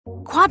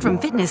Quadrum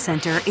Fitness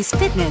Center is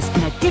fitness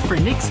in a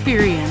different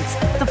experience.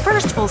 The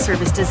first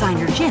full-service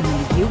designer gym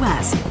in the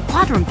U.S.,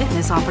 Quadrum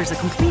Fitness offers a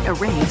complete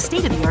array of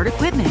state-of-the-art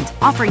equipment,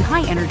 offering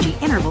high-energy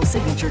interval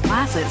signature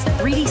classes,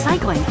 3D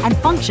cycling, and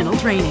functional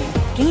training.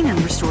 Gain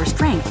and restore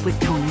strength with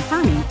tone and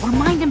firming or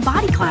mind and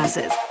body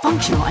classes,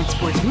 functional and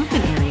sports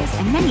movement areas,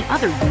 and many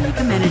other unique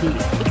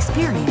amenities.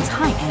 Experience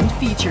high-end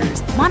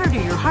features. Monitor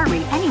your heart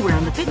rate anywhere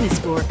on the fitness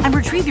floor and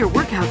retrieve your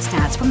workout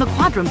stats from the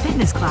Quadrum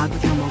Fitness Cloud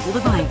with your mobile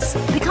device.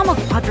 Become a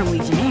Quadrum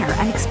Legionnaire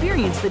and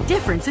experience the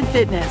difference in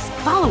fitness.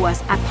 Follow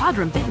us at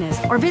Quadrum Fitness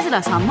or visit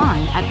us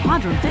online at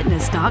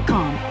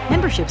quadrumfitness.com.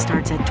 Membership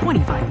starts at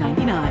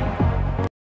 $25.99.